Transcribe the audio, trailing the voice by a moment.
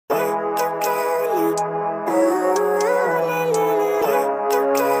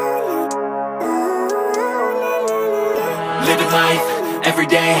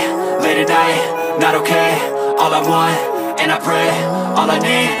day, late at night, not okay. All I want, and I pray, all I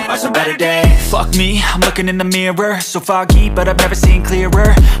need are some better days. Fuck me, I'm looking in the mirror, so foggy, but I've never seen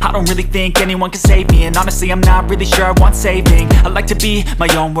clearer. I don't really think anyone can save me, and honestly I'm not really sure I want saving. I like to be my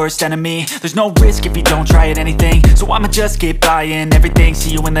own worst enemy. There's no risk if you don't try at anything, so I'ma just keep buying everything.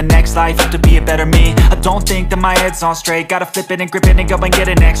 See you in the next life, have to be a better me. I don't think that my head's on straight, gotta flip it and grip it and go and get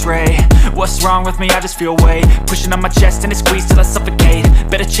an x-ray. What's wrong with me? I just feel weight pushing on my chest and it squeezes till I suffocate.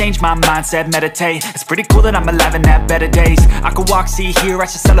 Better change my mindset, meditate. It's pretty cool that I'm alive and have better days. I could walk, see, hear, I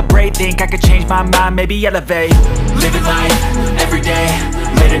should celebrate. Think I could change my mind, maybe elevate. Living life, everyday,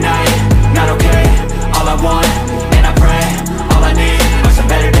 late at night, not okay. All I want, and I pray, all I need are some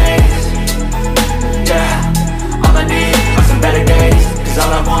better days. Yeah, all I need are some better days. Cause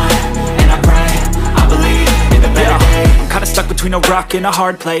all I want, and I pray, I believe in the better days. I'm kinda stuck between a rock and a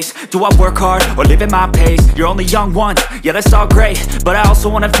hard place. Do I work hard or live at my pace? You're only young once, yeah that's all great, but I also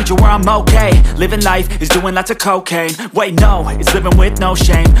want a future where I'm okay. Living life is doing lots of cocaine. Wait no, it's living with no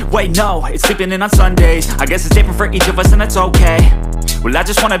shame. Wait no, it's sleeping in on Sundays. I guess it's different for each of us and that's okay. Well I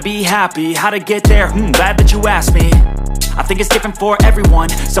just wanna be happy, how to get there? Glad that you asked me. I think it's different for everyone.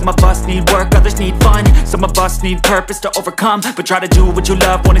 Some of us need work, others need fun. Some of us need purpose to overcome. But try to do what you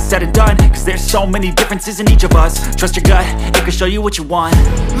love when it's said and done, cause there's so many differences in each of us. Trust your gut, it can show you what you want.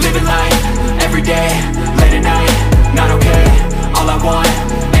 Living life, everyday, late at night, not okay. All I want,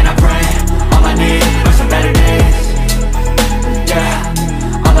 and I pray, all I need are some better days.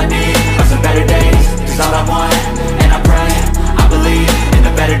 Yeah, all I need are some better days. Cause all I want, and I pray, I believe in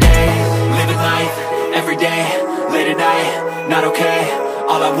the better days. Living life, everyday, late at night, not okay.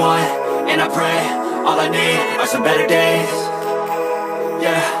 All I want, and I pray, all I need are some better days.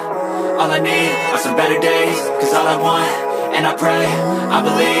 Yeah, all I need are some better days. Cause all I want, and I pray, I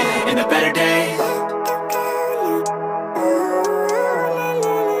believe in the better days.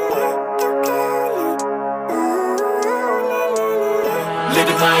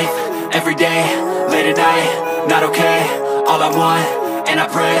 Living life, everyday, late at night, not okay. All I want, and I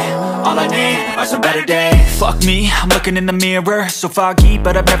pray, all I need are some better days. Fuck me, I'm looking in the mirror, so foggy,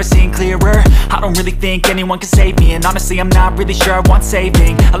 but I've never seen clearer. I don't really think anyone can save me, and honestly I'm not really sure I want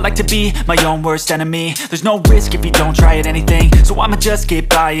saving. I like to be my own worst enemy. There's no risk if you don't try at anything, so I'ma just keep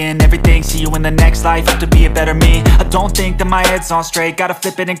buying everything. See you in the next life, have to be a better me. I don't think that my head's on straight, gotta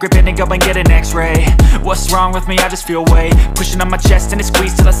flip it and grip it and go and get an x-ray. What's wrong with me? I just feel weight pushing on my chest and it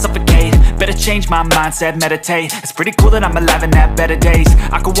squeezes till I suffocate. Better change my mindset, meditate. It's pretty cool that I'm alive and have better days.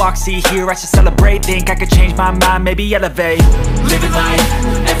 I could walk, see, hear, I should celebrate. Think I could change my mind, maybe elevate. Living life,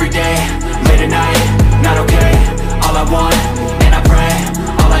 everyday, late at night, not okay. All I want, and I pray,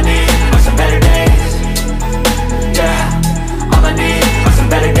 all I need are some better days. Yeah, all I need are some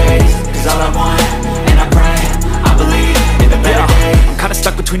better days. Cause all I want, and I pray, I believe in the better days. I'm kinda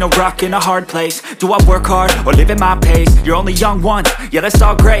stuck between a rock and a hard place. Do I work hard or live at my pace? You're only young once, yeah that's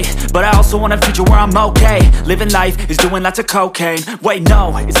all great, but I also want a future where I'm okay. Living life is doing lots of cocaine. Wait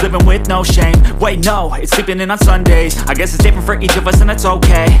no, it's living with no shame. Wait no, it's sleeping in on Sundays. I guess it's different for each of us and that's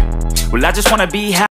okay. Well I just wanna be happy.